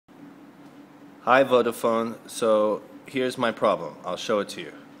Hi Vodafone, so here's my problem. I'll show it to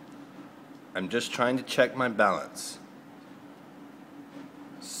you. I'm just trying to check my balance.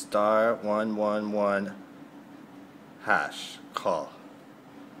 Star 111 hash call.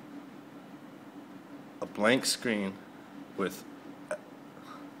 A blank screen with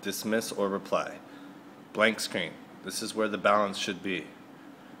dismiss or reply. Blank screen. This is where the balance should be.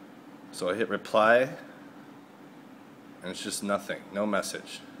 So I hit reply and it's just nothing, no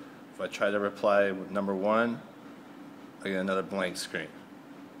message. If I try to reply with number 1, I get another blank screen.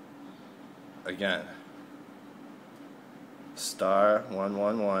 Again, star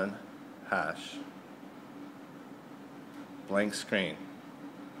 111 hash, blank screen.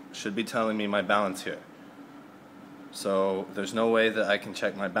 Should be telling me my balance here. So there's no way that I can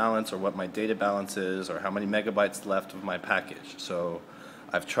check my balance or what my data balance is or how many megabytes left of my package. So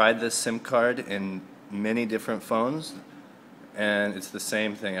I've tried this SIM card in many different phones and it's the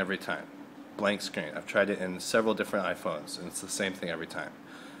same thing every time. Blank screen. I've tried it in several different iPhones and it's the same thing every time.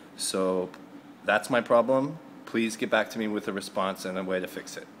 So that's my problem. Please get back to me with a response and a way to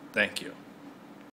fix it. Thank you.